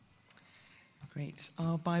Great.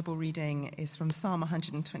 Our Bible reading is from Psalm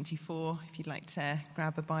 124, if you'd like to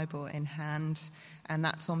grab a Bible in hand, and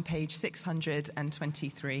that's on page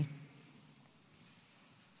 623.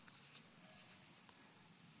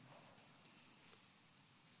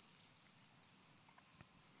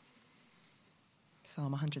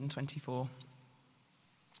 Psalm 124.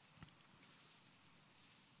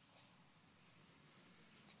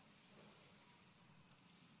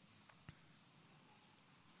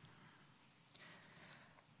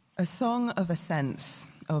 A song of ascents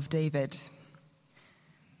of David.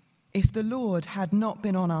 If the Lord had not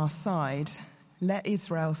been on our side, let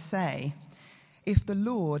Israel say, if the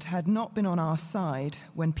Lord had not been on our side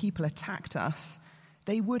when people attacked us,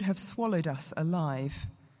 they would have swallowed us alive.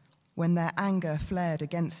 When their anger flared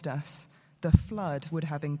against us, the flood would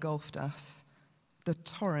have engulfed us. The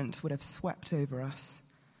torrent would have swept over us.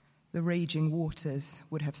 The raging waters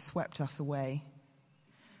would have swept us away.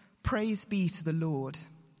 Praise be to the Lord,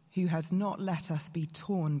 who has not let us be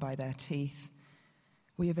torn by their teeth.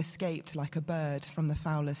 We have escaped like a bird from the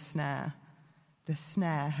fowler's snare. The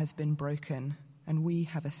snare has been broken, and we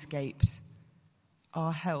have escaped.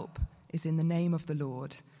 Our help is in the name of the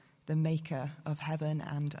Lord, the maker of heaven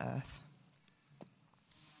and earth.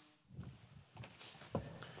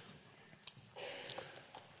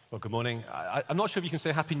 Well, good morning. I'm not sure if you can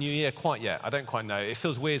say Happy New Year quite yet. I don't quite know. It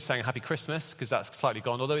feels weird saying Happy Christmas because that's slightly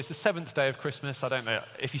gone. Although it's the 7th day of Christmas, I don't know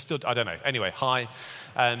if you still. I don't know. Anyway, hi.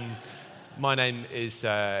 My name is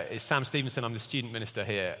Sam Stephenson. I'm the student minister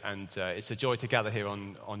here, and it's a joy to gather here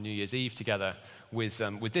on New Year's Eve together with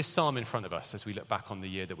this psalm in front of us as we look back on the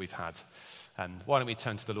year that we've had. Why don't we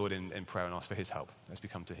turn to the Lord in prayer and ask for His help as we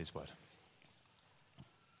come to His word.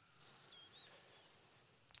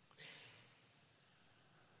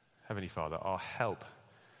 Heavenly Father, our help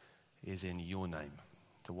is in your name,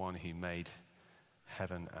 the one who made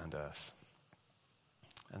heaven and earth.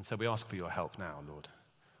 And so we ask for your help now, Lord.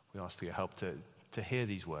 We ask for your help to hear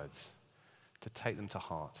these words, to take them to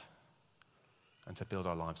heart, and to build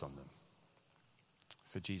our lives on them.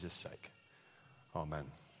 For Jesus' sake, amen.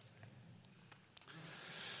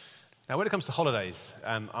 Now, when it comes to holidays,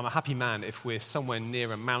 I'm a happy man if we're somewhere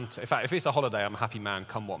near a mountain. In fact, if it's a holiday, I'm a happy man,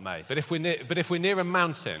 come what may. But if we're near a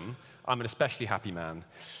mountain, I'm an especially happy man.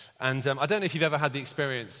 And I don't know if you've ever had the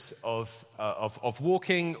experience of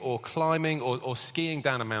walking or climbing or skiing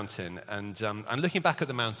down a mountain and looking back at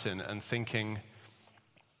the mountain and thinking,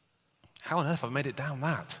 how on earth have I made it down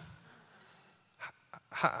that?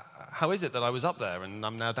 How is it that I was up there and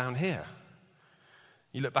I'm now down here?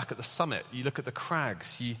 You look back at the summit, you look at the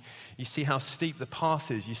crags, you see how steep the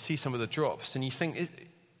path is, you see some of the drops, and you think,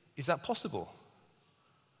 is that possible?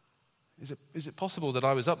 Is it possible that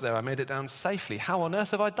I was up there, I made it down safely? How on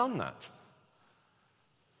earth have I done that?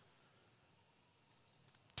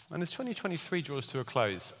 And as 2023 draws to a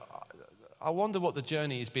close, I wonder what the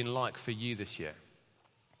journey has been like for you this year.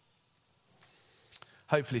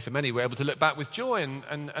 Hopefully for many, we're able to look back with joy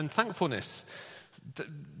and thankfulness.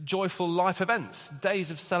 Joyful life events,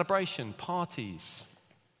 days of celebration, parties,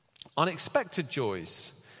 unexpected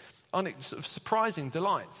joys, surprising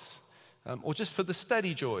delights, or just for the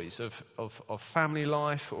steady joys of family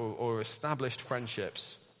life or established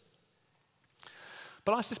friendships.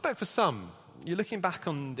 But I suspect for some, you're looking back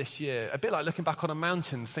on this year, a bit like looking back on a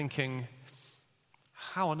mountain thinking,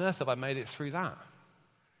 how on earth have I made it through that?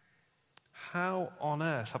 How on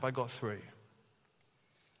earth have I got through?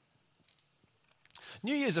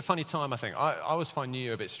 New Year's a funny time, I think. I always find New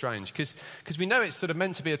Year a bit strange because we know it's sort of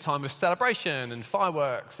meant to be a time of celebration and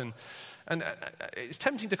fireworks and it's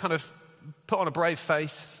tempting to kind of put on a brave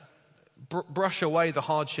face, brush away the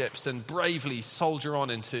hardships and bravely soldier on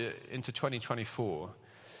into 2024.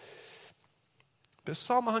 But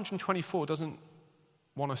Psalm 124 doesn't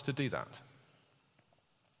want us to do that.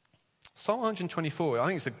 Psalm 124, I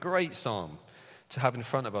think it's a great psalm to have in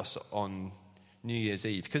front of us on New Year's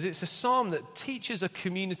Eve, because it's a psalm that teaches a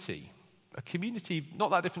community not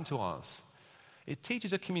that different to ours. It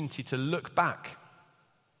teaches a community to look back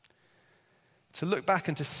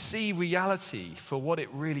and to see reality for what it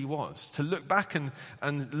really was, to look back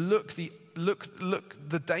and look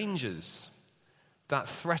the dangers that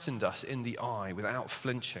threatened us in the eye without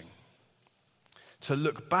flinching, to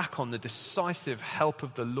look back on the decisive help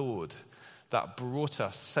of the Lord that brought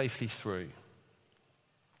us safely through.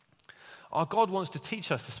 Our God wants to teach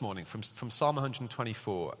us this morning from Psalm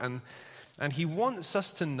 124, and He wants us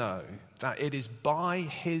to know that it is by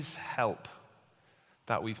His help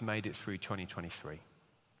that we've made it through 2023.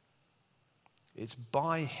 It's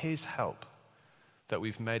by His help that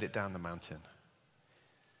we've made it down the mountain.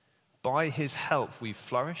 By His help we've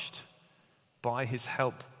flourished. By His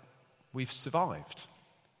help we've survived.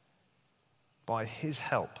 By his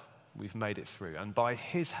help, we've made it through. And by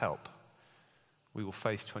his help, we will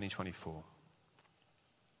face 2024.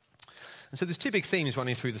 And so there's two big themes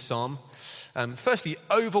running through the psalm. Firstly,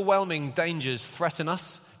 overwhelming dangers threaten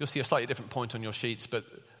us. You'll see a slightly different point on your sheets, but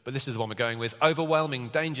this is the one we're going with. Overwhelming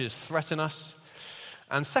dangers threaten us.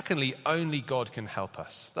 And secondly, only God can help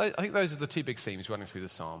us. I think those are the two big themes running through the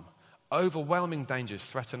psalm. Overwhelming dangers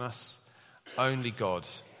threaten us. Only God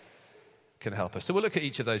can help us. So we'll look at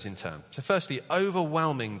each of those in turn. So firstly,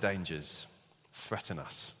 overwhelming dangers threaten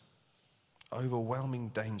us. Overwhelming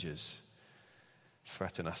dangers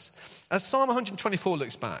threaten us. As Psalm 124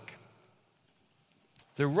 looks back,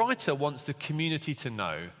 the writer wants the community to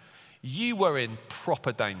know you were in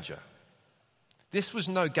proper danger. This was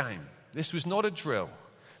no game. This was not a drill.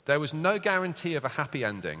 There was no guarantee of a happy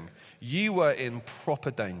ending. You were in proper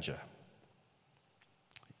danger.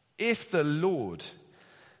 If the Lord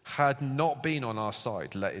had not been on our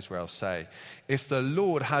side, let Israel say, if the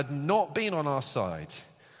Lord had not been on our side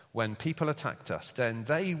when people attacked us, then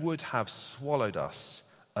they would have swallowed us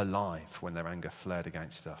alive when their anger flared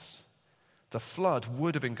against us. The flood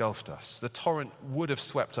would have engulfed us. The torrent would have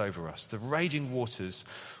swept over us. The raging waters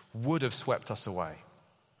would have swept us away.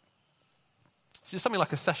 This is something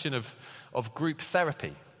like a session of group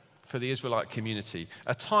therapy for the Israelite community,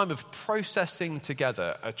 a time of processing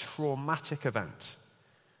together a traumatic event.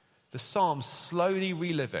 The psalm slowly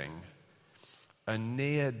reliving a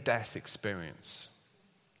near-death experience.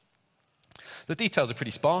 The details are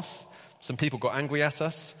pretty sparse. Some people got angry at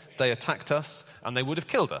us, they attacked us, and they would have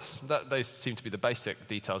killed us. Those seem to be the basic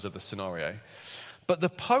details of the scenario. But the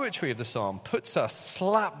poetry of the psalm puts us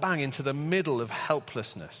slap bang into the middle of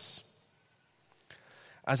helplessness,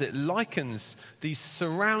 as it likens these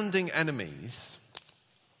surrounding enemies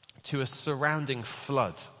to a surrounding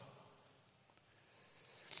flood.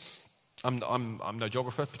 I'm no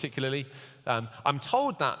geographer particularly. I'm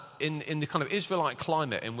told that in the kind of Israelite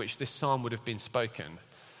climate in which this psalm would have been spoken,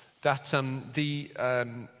 that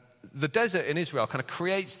the desert in Israel kind of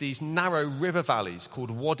creates these narrow river valleys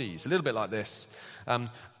called wadis, a little bit like this.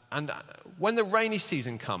 And when the rainy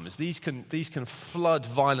season comes, these can flood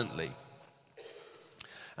violently.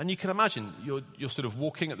 And you can imagine you're sort of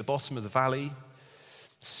walking at the bottom of the valley,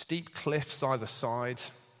 steep cliffs either side,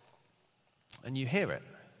 and you hear it.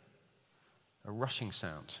 A rushing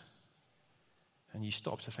sound. And you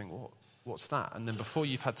stop to think, what's that? And then before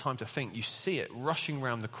you've had time to think, you see it rushing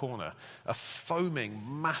round the corner, a foaming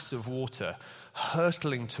mass of water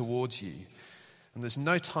hurtling towards you. And there's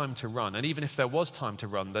no time to run. And even if there was time to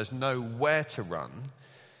run, there's nowhere to run.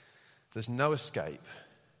 There's no escape.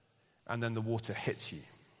 And then the water hits you.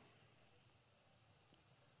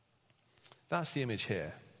 That's the image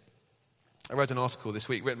here. I read an article this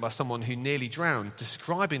week written by someone who nearly drowned,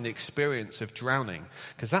 describing the experience of drowning,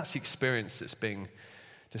 because that's the experience that's being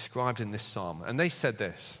described in this psalm. And they said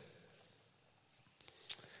this: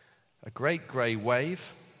 a great grey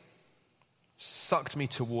wave sucked me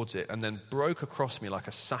towards it and then broke across me like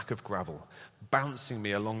a sack of gravel, bouncing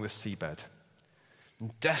me along the seabed.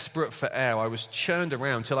 Desperate for air, I was churned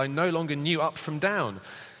around till I no longer knew up from down.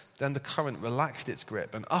 Then the current relaxed its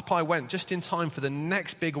grip, and up I went just in time for the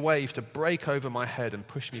next big wave to break over my head and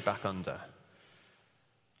push me back under.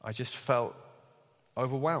 I just felt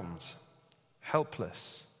overwhelmed,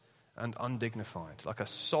 helpless, and undignified, like a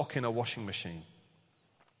sock in a washing machine.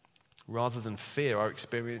 Rather than fear, I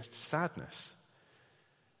experienced sadness.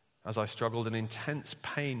 As I struggled, an intense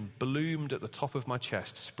pain bloomed at the top of my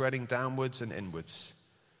chest, spreading downwards and inwards.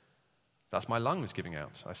 That's my lungs giving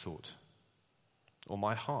out, I thought. Or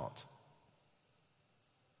my heart.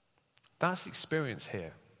 That's the experience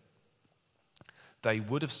here. They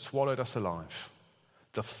would have swallowed us alive.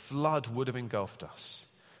 The flood would have engulfed us.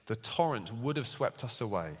 The torrent would have swept us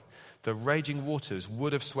away. The raging waters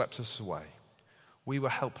would have swept us away. We were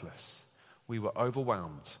helpless. We were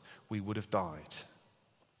overwhelmed. We would have died.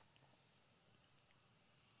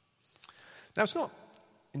 Now, it's not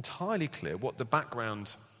entirely clear what the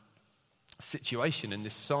background situation in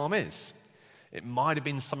this psalm is. It might have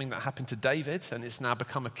been something that happened to David and it's now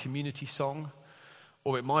become a community song.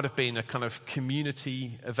 Or it might have been a kind of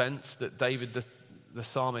community event that David, the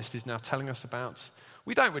psalmist, is now telling us about.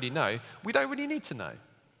 We don't really know. We don't really need to know.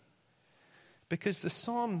 Because the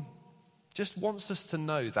psalm just wants us to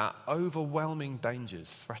know that overwhelming dangers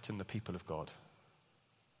threaten the people of God.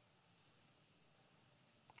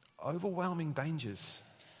 Overwhelming dangers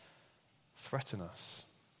threaten us.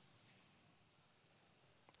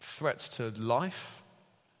 Threats to life,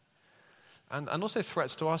 and also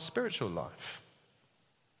threats to our spiritual life.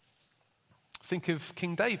 Think of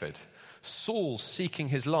King David, Saul seeking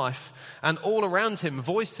his life, and all around him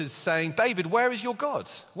voices saying, David, where is your God?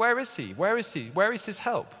 Where is he? Where is he? Where is his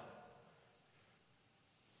help?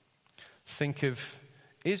 Think of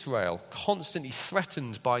Israel, constantly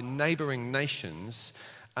threatened by neighboring nations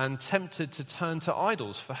and tempted to turn to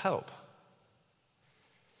idols for help.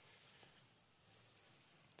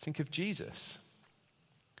 Think of Jesus,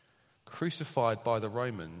 crucified by the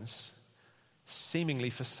Romans, seemingly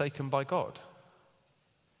forsaken by God.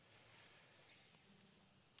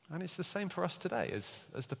 And it's the same for us today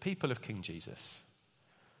as the people of King Jesus.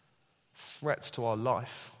 Threats to our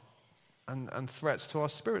life and threats to our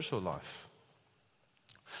spiritual life.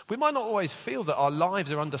 We might not always feel that our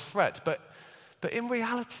lives are under threat, but in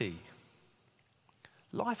reality,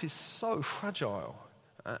 life is so fragile.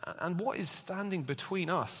 And what is standing between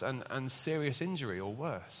us and serious injury or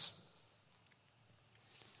worse?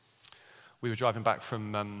 We were driving back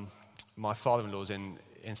from my father-in-law's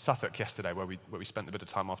in Suffolk yesterday, where we spent a bit of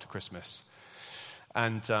time after Christmas.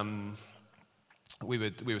 And we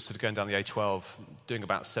were sort of going down the A12, doing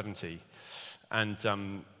about 70.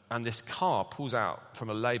 And this car pulls out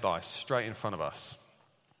from a lay-by straight in front of us.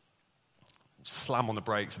 Slam on the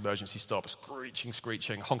brakes, emergency stop,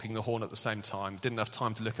 screeching, honking the horn at the same time. Didn't have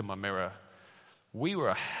time to look in my mirror. We were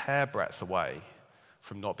a hairbreadth away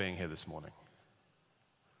from not being here this morning.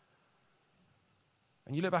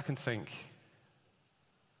 And you look back and think,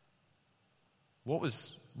 what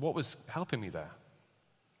was helping me there?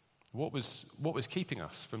 What was keeping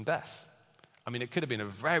us from death? I mean, it could have been a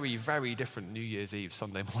very, very different New Year's Eve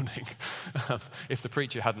Sunday morning if the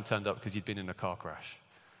preacher hadn't turned up because he'd been in a car crash.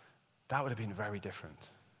 That would have been very different.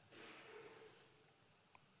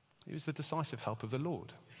 It was the decisive help of the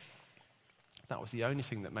Lord. That was the only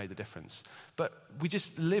thing that made the difference. But we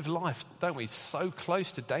just live life, don't we, so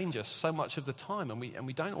close to danger so much of the time, and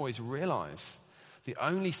we don't always realize the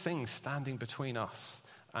only thing standing between us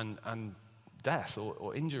and death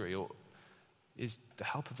or injury is the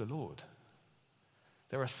help of the Lord.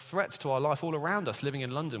 There are threats to our life all around us. Living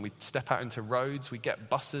in London, we step out into roads, we get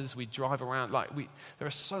buses, we drive around. There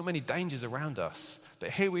are so many dangers around us.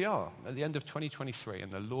 But here we are at the end of 2023,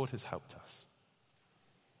 and the Lord has helped us.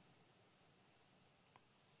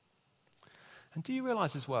 And do you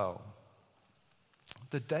realize as well,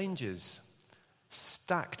 the dangers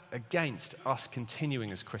stacked against us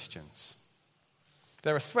continuing as Christians?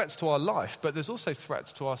 There are threats to our life, but there's also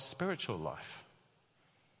threats to our spiritual life.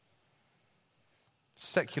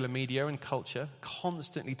 Secular media and culture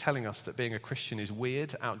constantly telling us that being a Christian is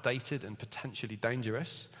weird, outdated, and potentially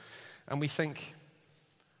dangerous. And we think,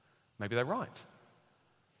 maybe they're right.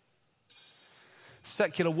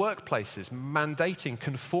 Secular workplaces mandating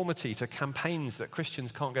conformity to campaigns that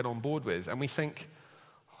Christians can't get on board with. And we think,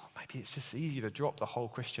 maybe it's just easy to drop the whole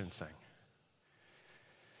Christian thing.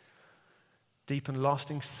 Deep and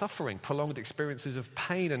lasting suffering, prolonged experiences of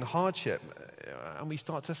pain and hardship. And we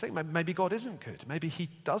start to think, maybe God isn't good. Maybe he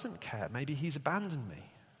doesn't care. Maybe he's abandoned me.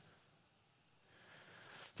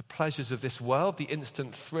 The pleasures of this world, the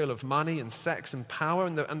instant thrill of money and sex and power,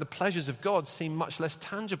 and the pleasures of God seem much less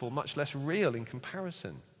tangible, much less real in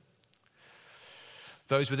comparison.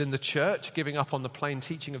 Those within the church giving up on the plain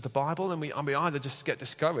teaching of the Bible, and we either just get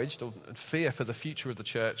discouraged or fear for the future of the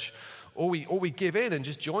church, or we give in and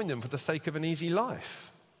just join them for the sake of an easy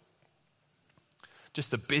life.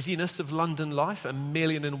 Just the busyness of London life,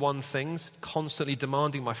 1,000,001 things, constantly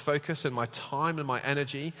demanding my focus and my time and my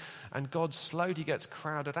energy, and God slowly gets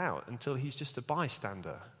crowded out until he's just a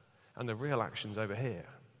bystander, and the real action's over here.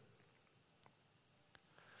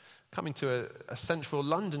 Coming to a central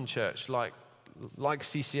London church like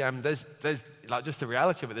CCM, there's like just the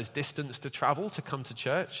reality of it. There's distance to travel to come to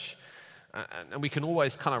church. And we can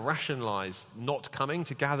always kind of rationalize not coming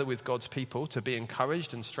to gather with God's people, to be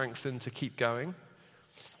encouraged and strengthened to keep going.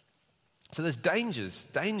 So there's dangers,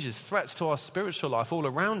 threats to our spiritual life all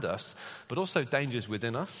around us, but also dangers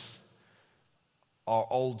within us. Our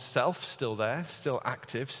old self still there, still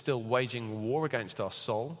active, still waging war against our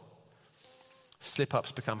soul.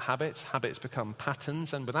 Slip-ups become habits become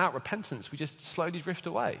patterns, and without repentance, we just slowly drift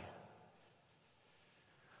away.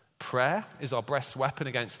 Prayer is our best weapon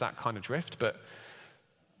against that kind of drift, but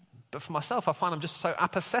for myself, I find I'm just so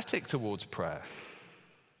apathetic towards prayer.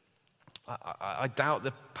 I doubt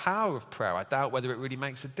the power of prayer. I doubt whether it really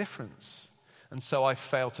makes a difference. And so I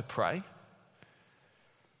fail to pray.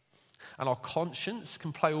 And our conscience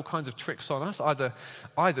can play all kinds of tricks on us,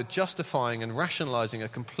 either justifying and rationalizing a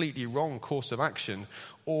completely wrong course of action,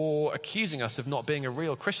 or accusing us of not being a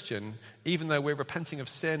real Christian, even though we're repenting of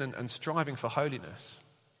sin and striving for holiness.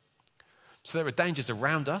 So there are dangers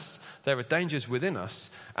around us, there are dangers within us,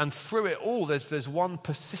 and through it all there's one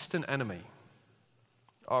persistent enemy,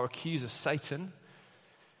 our accuser Satan,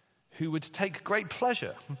 who would take great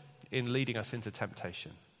pleasure in leading us into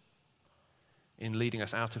temptation, in leading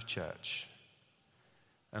us out of church,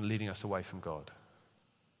 and leading us away from God.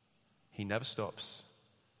 He never stops,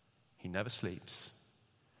 he never sleeps,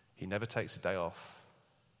 he never takes a day off.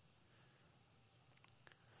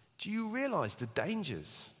 Do you realize the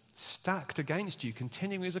dangers stacked against you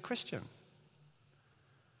continuing as a Christian?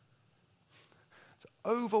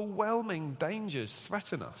 Overwhelming dangers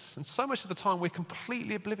threaten us, and so much of the time we're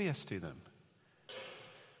completely oblivious to them.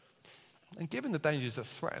 And given the dangers that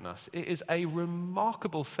threaten us, it is a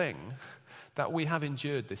remarkable thing that we have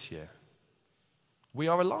endured this year. We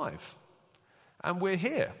are alive, and we're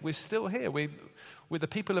here. We're still here. We're the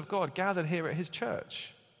people of God gathered here at his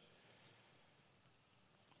church.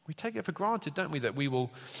 We take it for granted, don't we, that we will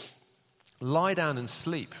lie down and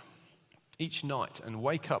sleep each night and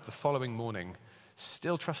wake up the following morning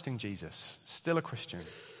still trusting Jesus, still a Christian.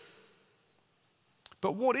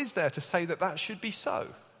 But what is there to say that that should be so?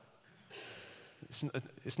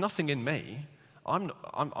 It's nothing in me. I'm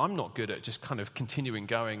not good at just kind of continuing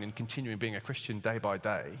going and continuing being a Christian day by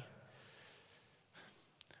day.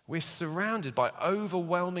 We're surrounded by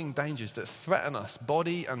overwhelming dangers that threaten us,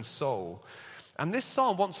 body and soul. And this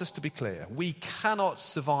psalm wants us to be clear. We cannot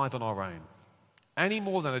survive on our own, any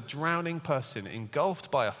more than a drowning person engulfed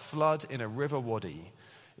by a flood in a river wadi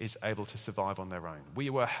is able to survive on their own. We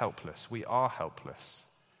were helpless. We are helpless.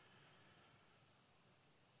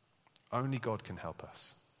 Only God can help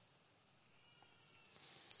us.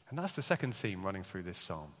 And that's the second theme running through this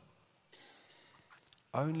psalm.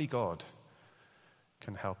 Only God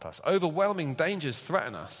can help us. Overwhelming dangers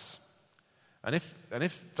threaten us. And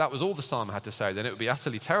if that was all the psalm had to say, then it would be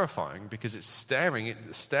utterly terrifying because it's staring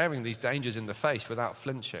these dangers in the face without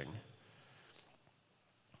flinching.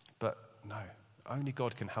 But no, only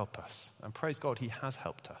God can help us. And praise God, he has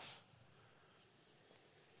helped us.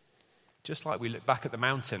 Just like we look back at the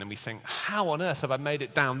mountain and we think, how on earth have I made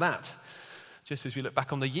it down that? Just as we look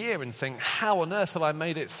back on the year and think, how on earth have I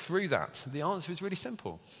made it through that? The answer is really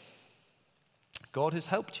simple. God has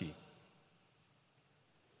helped you.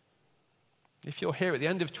 If you're here at the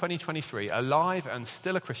end of 2023, alive and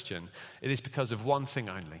still a Christian, it is because of one thing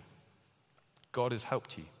only. God has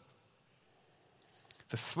helped you.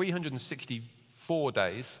 For 364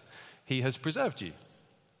 days, he has preserved you.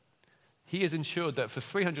 He has ensured that for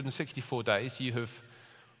 364 days, you have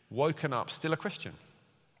woken up still a Christian,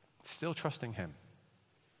 still trusting him.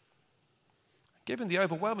 Given the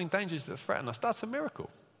overwhelming dangers that threaten us, that's a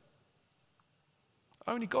miracle.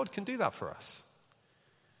 Only God can do that for us.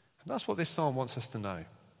 And that's what this psalm wants us to know.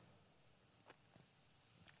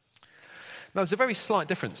 Now, there's a very slight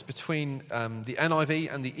difference between the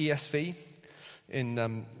NIV and the ESV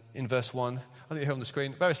in verse 1. I think here on the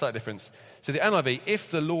screen, very slight difference. So the NIV,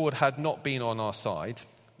 if the Lord had not been on our side,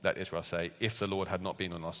 let Israel say, if the Lord had not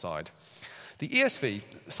been on our side. The ESV,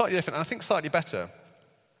 slightly different, and I think slightly better.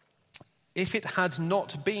 If it had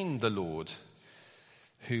not been the Lord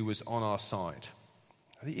who was on our side.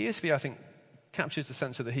 The ESV, I think, captures the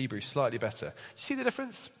sense of the Hebrew slightly better. Do you see the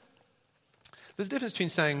difference? There's a difference between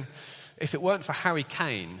saying, if it weren't for Harry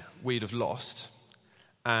Kane, we'd have lost,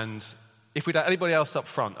 and if we'd had anybody else up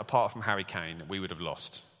front apart from Harry Kane, we would have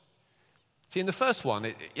lost. See, in the first one,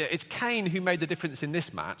 it's Kane who made the difference in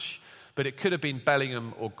this match, but it could have been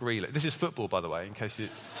Bellingham or Grealish. This is football, by the way, in case you're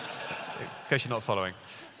not following.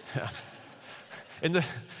 In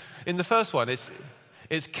the first one,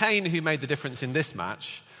 it's Kane who made the difference in this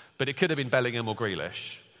match, but it could have been Bellingham or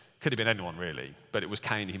Grealish. Could have been anyone, really, but it was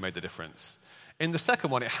Kane who made the difference. In the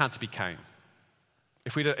second one, it had to be Kane.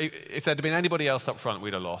 If there had been anybody else up front,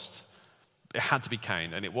 we'd have lost. It had to be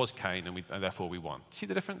Kane, and it was Kane, and therefore we won. See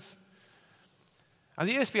the difference? And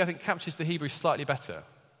the ESV, I think, captures the Hebrew slightly better.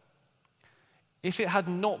 If it had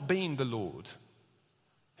not been the Lord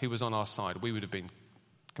who was on our side, we would have been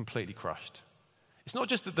completely crushed. It's not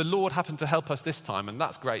just that the Lord happened to help us this time, and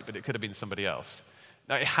that's great, but it could have been somebody else.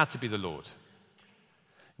 No, it had to be the Lord.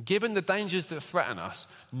 Given the dangers that threaten us,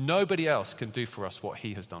 nobody else can do for us what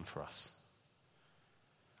he has done for us.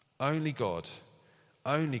 Only God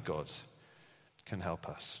can help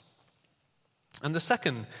us. And the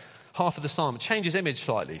second half of the psalm changes image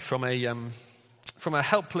slightly from a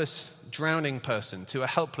helpless drowning person to a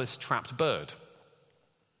helpless trapped bird.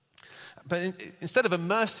 But instead of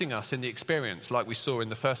immersing us in the experience like we saw in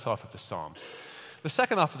the first half of the psalm, the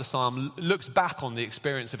second half of the psalm looks back on the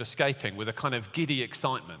experience of escaping with a kind of giddy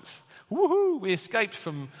excitement. Woohoo! We escaped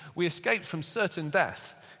from certain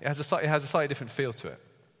death. It has a slightly different feel to it.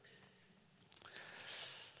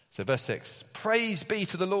 So verse 6, praise be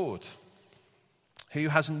to the Lord, who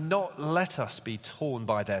has not let us be torn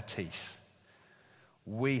by their teeth.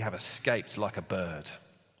 We have escaped like a bird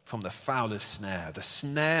from the fowler's snare. The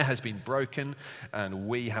snare has been broken and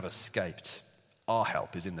we have escaped. Our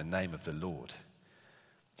help is in the name of the Lord,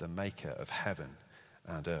 the maker of heaven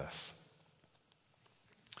and earth.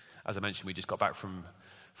 As I mentioned, we just got back from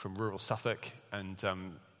rural Suffolk, and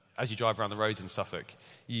as you drive around the roads in Suffolk,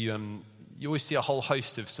 you always see a whole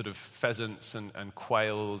host of sort of pheasants and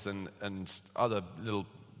quails and other little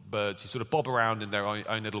birds who sort of bob around in their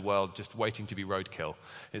own little world, just waiting to be roadkill,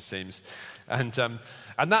 it seems. And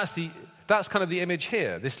that's kind of the image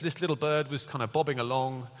here. This little bird was kind of bobbing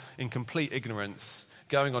along in complete ignorance,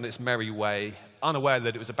 going on its merry way, unaware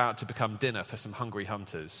that it was about to become dinner for some hungry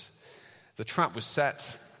hunters. The trap was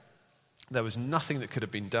set. There was nothing that could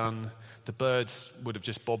have been done. The bird would have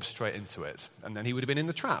just bobbed straight into it. And then he would have been in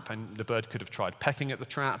the trap. And the bird could have tried pecking at the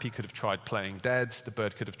trap. He could have tried playing dead. The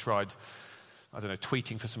bird could have tried,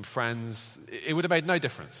 tweeting for some friends. It would have made no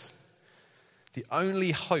difference. The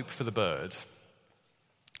only hope for the bird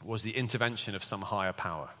was the intervention of some higher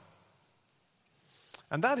power.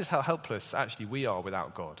 And that is how helpless actually we are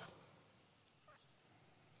without God.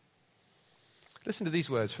 Listen to these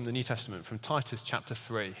words from the New Testament, from Titus chapter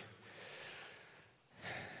 3. It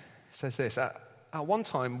says this, at one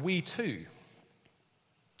time we too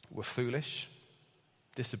were foolish,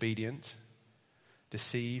 disobedient,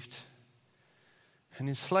 deceived, and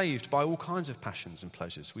enslaved by all kinds of passions and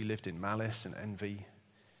pleasures. We lived in malice and envy,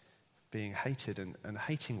 being hated and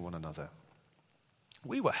hating one another.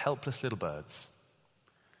 We were helpless little birds,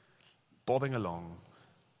 bobbing along,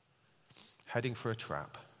 heading for a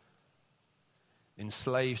trap,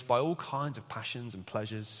 enslaved by all kinds of passions and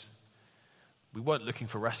pleasures. We weren't looking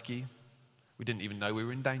for rescue. We didn't even know we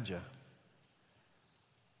were in danger.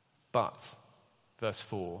 But, verse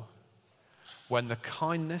 4, when the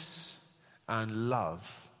kindness and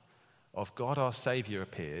love of God our Saviour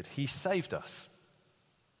appeared, he saved us.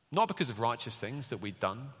 Not because of righteous things that we'd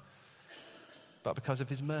done, but because of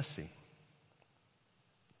his mercy.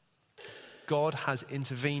 God has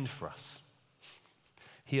intervened for us.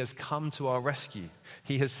 He has come to our rescue.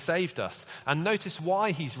 He has saved us. And notice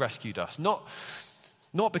why he's rescued us. Not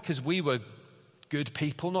because we were good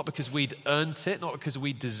people, not because we'd earned it, not because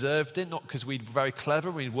we deserved it, not because we'd very clever,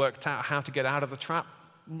 we'd worked out how to get out of the trap.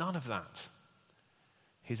 None of that.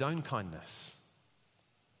 His own kindness.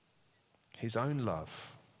 His own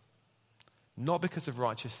love. Not because of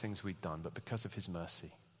righteous things we'd done, but because of his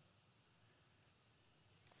mercy.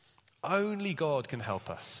 Only God can help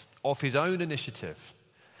us of his own initiative.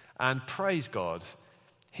 And praise God,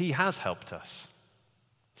 he has helped us.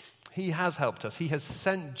 He has helped us. He has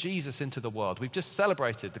sent Jesus into the world. We've just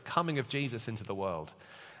celebrated the coming of Jesus into the world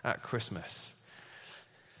at Christmas.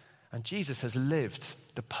 And Jesus has lived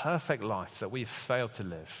the perfect life that we've failed to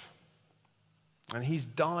live. And he's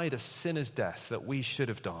died a sinner's death that we should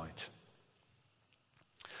have died.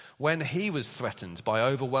 When he was threatened by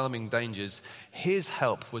overwhelming dangers, his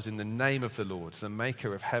help was in the name of the Lord, the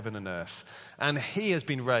maker of heaven and earth. And he has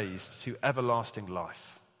been raised to everlasting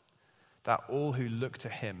life, that all who look to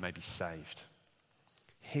him may be saved.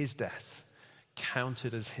 His death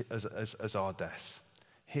counted as our death.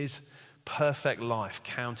 His perfect life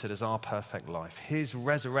counted as our perfect life. His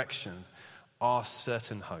resurrection, our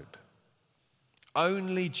certain hope.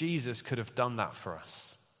 Only Jesus could have done that for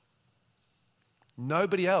us.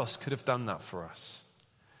 Nobody else could have done that for us.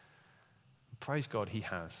 Praise God, he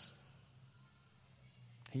has.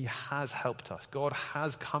 He has helped us. God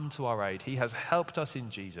has come to our aid. He has helped us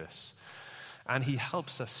in Jesus. And he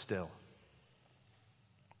helps us still.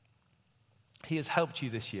 He has helped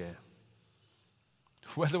you this year.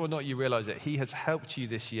 Whether or not you realize it, he has helped you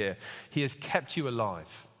this year. He has kept you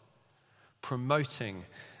alive, promoting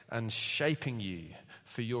and shaping you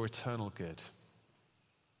for your eternal good.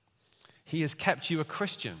 He has kept you a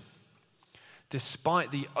Christian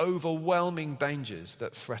despite the overwhelming dangers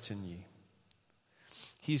that threaten you.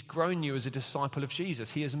 He's grown you as a disciple of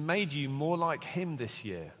Jesus. He has made you more like him this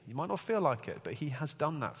year. You might not feel like it, but he has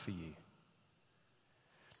done that for you.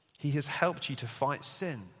 He has helped you to fight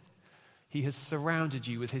sin. He has surrounded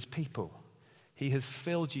you with his people. He has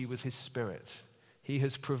filled you with his Spirit. He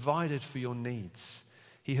has provided for your needs.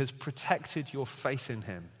 He has protected your faith in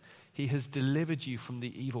him. He has delivered you from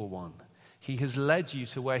the evil one. He has led you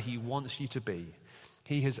to where he wants you to be.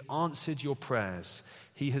 He has answered your prayers.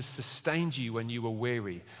 He has sustained you when you were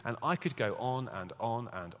weary. And I could go on and on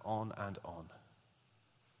and on and on.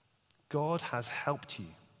 God has helped you.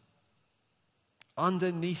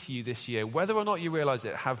 Underneath you this year, whether or not you realize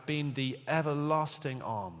it, have been the everlasting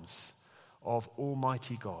arms of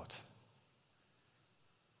Almighty God.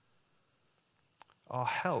 Our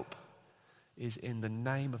help is in the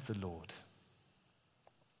name of the Lord,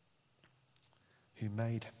 who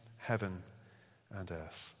made heaven and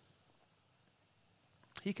earth.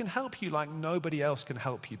 He can help you like nobody else can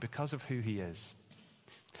help you because of who he is.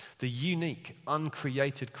 The unique,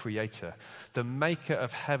 uncreated creator, the maker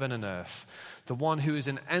of heaven and earth, the one who is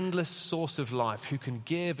an endless source of life, who can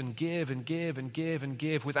give and give and give and give and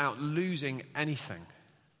give without losing anything.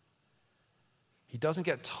 He doesn't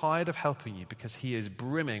get tired of helping you because he is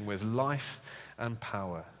brimming with life and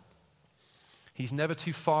power. He's never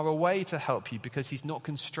too far away to help you because he's not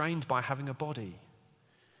constrained by having a body.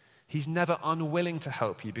 He's never unwilling to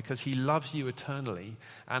help you because he loves you eternally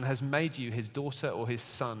and has made you his daughter or his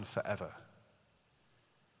son forever.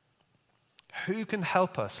 Who can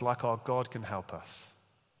help us like our God can help us?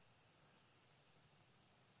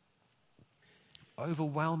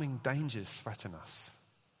 Overwhelming dangers threaten us.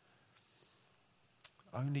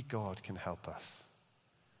 Only God can help us.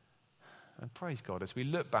 And praise God, as we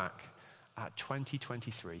look back at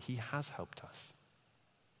 2023, he has helped us.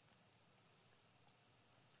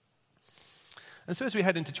 And so as we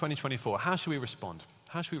head into 2024, how should we respond?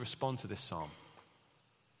 How should we respond to this psalm?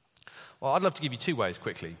 Well, I'd love to give you two ways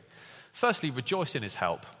quickly. Firstly, rejoice in his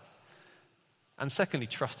help. And secondly,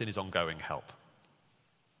 trust in his ongoing help.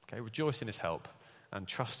 Okay, rejoice in his help and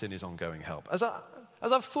trust in his ongoing help. As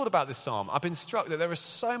I've thought about this psalm, I've been struck that there are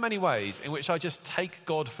so many ways in which I just take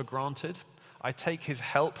God for granted. I take his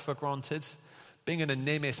help for granted. Being in a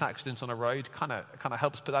near-miss accident on a road kind of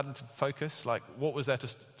helps put that into focus. Like, what was there to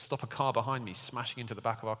stop a car behind me smashing into the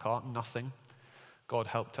back of our car? Nothing. God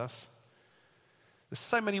helped us. There's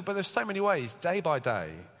so many ways, day by day,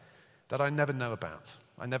 that I never know about,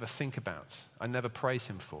 I never think about, I never praise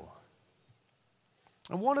him for.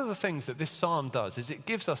 And one of the things that this psalm does is it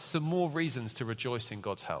gives us some more reasons to rejoice in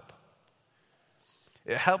God's help.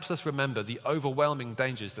 It helps us remember the overwhelming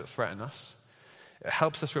dangers that threaten us. It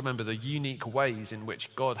helps us remember the unique ways in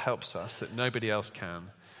which God helps us that nobody else can.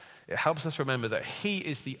 It helps us remember that he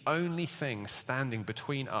is the only thing standing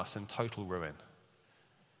between us and total ruin.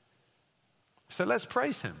 So let's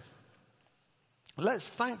praise him. Let's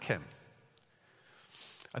thank him.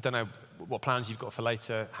 I don't know what plans you've got for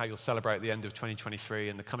later, how you'll celebrate the end of 2023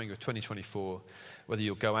 and the coming of 2024, whether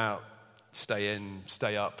you'll go out, stay in,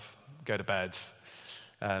 stay up, go to bed.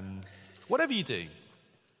 Whatever you do,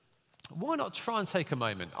 why not try and take a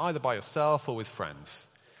moment, either by yourself or with friends,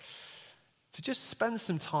 to just spend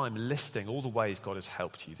some time listing all the ways God has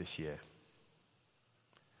helped you this year.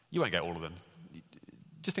 You won't get all of them.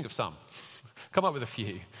 Just think of some. Come up with a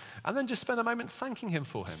few. And then just spend a moment thanking him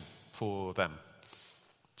for them.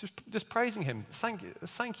 Just praising him.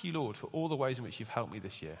 Thank you, Lord, for all the ways in which you've helped me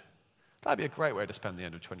this year. That'd be a great way to spend the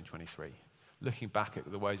end of 2023. Looking back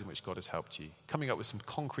at the ways in which God has helped you. Coming up with some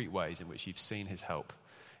concrete ways in which you've seen his help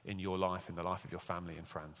in your life, in the life of your family and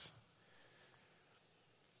friends.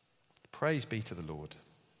 Praise be to the Lord.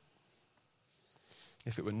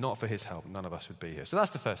 If it were not for his help, none of us would be here. So that's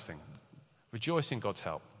the first thing. Rejoice in God's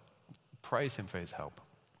help. Praise him for his help.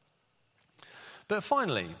 But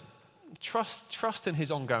finally, trust in his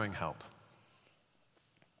ongoing help.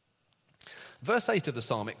 Verse 8 of the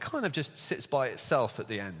psalm, it kind of just sits by itself at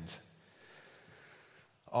the end.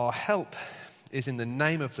 Our help is in the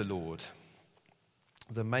name of the Lord,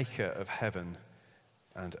 the maker of heaven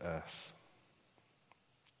and earth.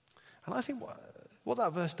 And I think what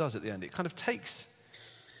that verse does at the end, it kind of takes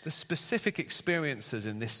the specific experiences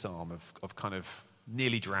in this psalm of kind of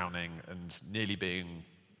nearly drowning and nearly being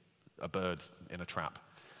a bird in a trap.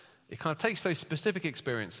 It kind of takes those specific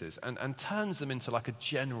experiences and turns them into like a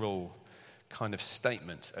general kind of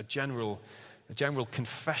statement, a general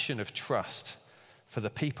confession of trust for the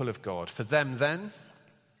people of God, for them then,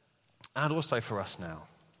 and also for us now.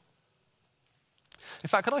 In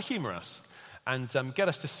fact, could I humour us and get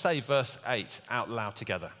us to say verse 8 out loud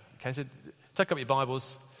together? Okay, so take up your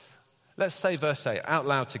Bibles. Let's say verse 8 out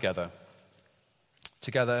loud together.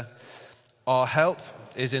 Together, our help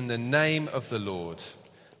is in the name of the Lord,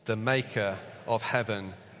 the maker of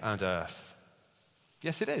heaven and earth.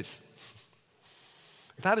 Yes, it is.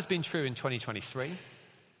 That has been true in 2023.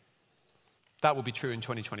 That will be true in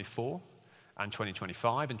 2024 and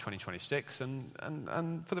 2025 and 2026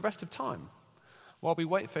 and for the rest of time while we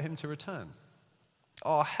wait for him to return.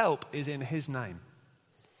 Our help is in his name.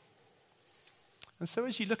 And so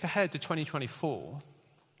as you look ahead to 2024,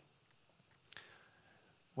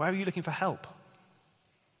 where are you looking for help?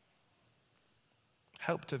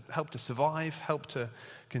 Help to survive, help to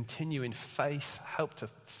continue in faith, help to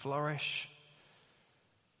flourish.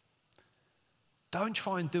 Don't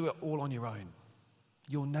try and do it all on your own.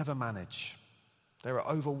 You'll never manage. There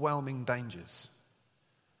are overwhelming dangers.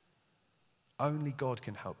 Only God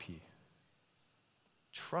can help you.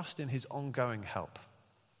 Trust in his ongoing help.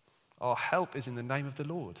 Our help is in the name of the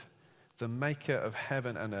Lord, the maker of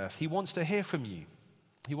heaven and earth. He wants to hear from you.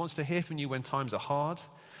 He wants to hear from you when times are hard.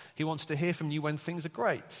 He wants to hear from you when things are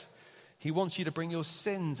great. He wants you to bring your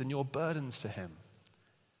sins and your burdens to him.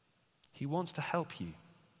 He wants to help you.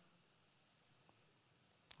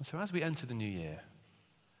 And so as we enter the new year,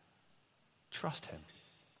 trust him.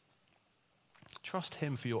 Trust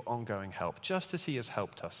him for your ongoing help. Just as he has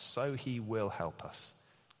helped us, so he will help us.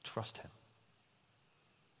 Trust him.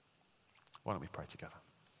 Why don't we pray together?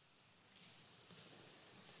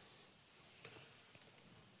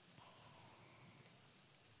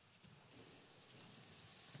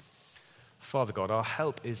 Father God, our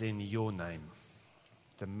help is in your name,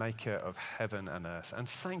 the maker of heaven and earth. And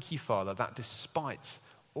thank you, Father, that despite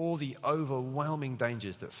all the overwhelming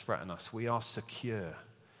dangers that threaten us, we are secure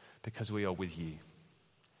because we are with you.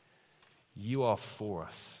 You are for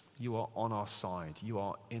us. You are on our side. You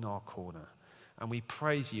are in our corner. And we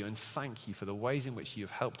praise you and thank you for the ways in which you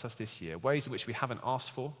have helped us this year, ways in which we haven't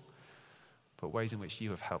asked for, but ways in which you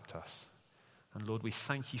have helped us. And Lord, we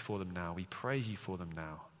thank you for them now. We praise you for them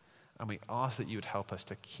now. And we ask that you would help us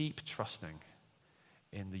to keep trusting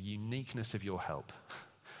in the uniqueness of your help,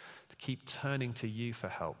 to keep turning to you for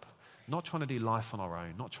help, not trying to do life on our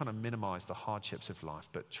own, not trying to minimize the hardships of life,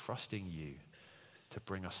 but trusting you to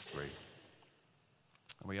bring us through.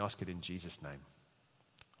 And we ask it in Jesus' name.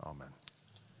 Amen.